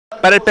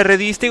Para el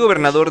perredista y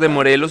gobernador de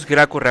Morelos,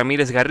 Graco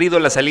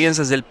las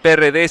alianzas del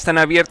PRD están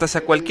abiertas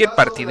a cualquier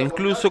partido,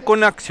 incluso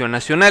con Acción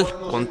Nacional,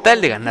 con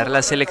tal de ganar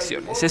las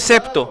elecciones,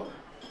 excepto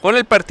con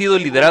el partido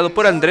liderado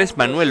por Andrés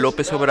Manuel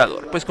López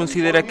Obrador, pues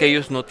considera que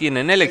ellos no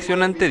tienen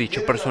elección ante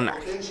dicho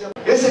personaje.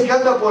 Ese que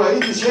anda por ahí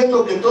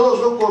diciendo que todos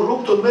son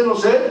corruptos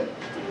menos él,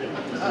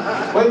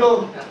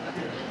 bueno,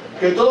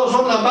 que todos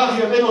son la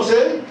mafia menos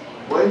él,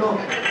 bueno,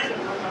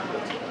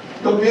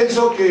 yo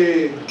pienso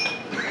que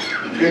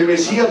el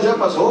Mesías ya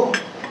pasó,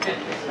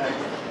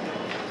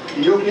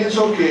 y yo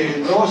pienso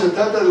que no se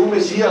trata de un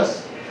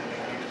Mesías.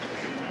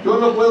 Yo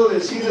no puedo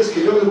decirles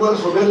que yo les voy a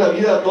resolver la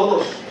vida a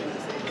todos,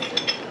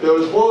 pero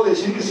les puedo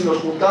decir que si nos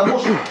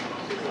juntamos,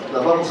 la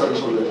vamos a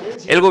resolver.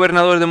 El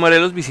gobernador de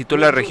Morelos visitó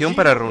la región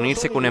para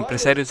reunirse con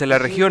empresarios de la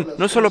región,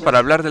 no solo para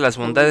hablar de las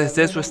bondades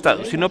de su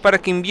estado, sino para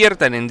que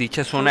inviertan en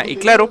dicha zona y,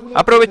 claro,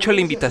 aprovechó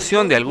la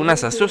invitación de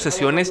algunas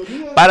asociaciones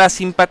para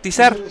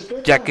simpatizar,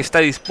 ya que está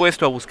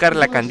dispuesto a buscar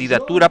la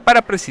candidatura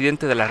para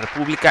presidente de la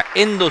República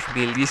en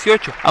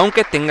 2018,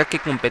 aunque tenga que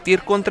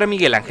competir contra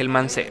Miguel Ángel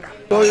Mancera.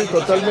 Estoy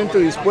totalmente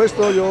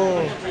dispuesto,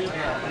 yo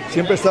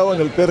siempre he estado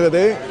en el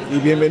PRD y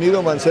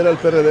bienvenido Mancera al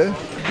PRD.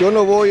 Yo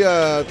no voy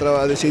a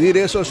decidir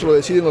eso lo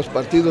deciden los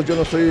partidos, yo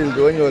no soy el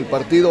dueño del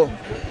partido.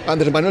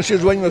 Andrés Manuel sí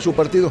es dueño de su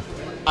partido.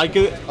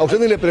 A usted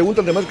ni le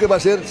preguntan además qué va a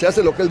hacer, se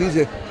hace lo que él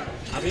dice.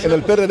 En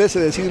el PRD se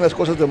deciden las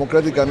cosas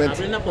democráticamente.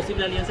 ¿Habría una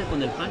posible alianza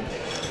con el PAN?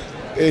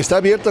 Está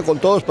abierta con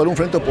todos para un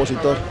frente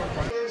opositor.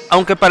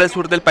 Aunque para el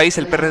sur del país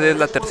el PRD es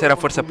la tercera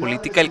fuerza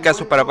política, el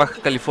caso para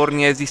Baja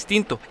California es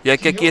distinto, ya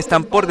que aquí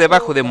están por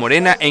debajo de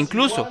Morena e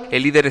incluso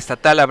el líder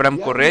estatal Abraham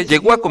Correa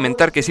llegó a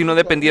comentar que si no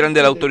dependieran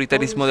del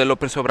autoritarismo de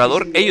López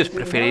Obrador, ellos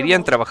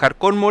preferirían trabajar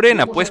con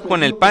Morena, pues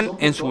con el PAN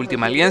en su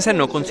última alianza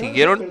no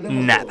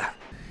consiguieron nada.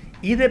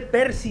 Y de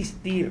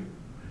persistir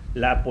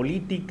la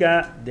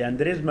política de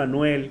Andrés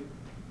Manuel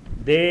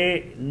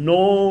de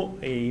no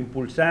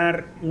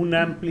impulsar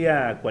una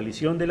amplia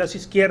coalición de las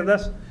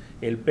izquierdas,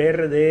 el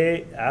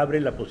PRD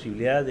abre la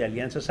posibilidad de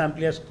alianzas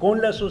amplias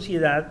con la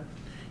sociedad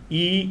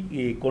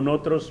y con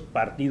otros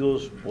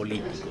partidos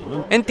políticos,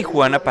 ¿no? En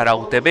Tijuana, para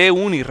UTV,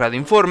 Uniradio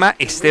Informa,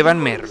 Esteban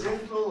Merlo.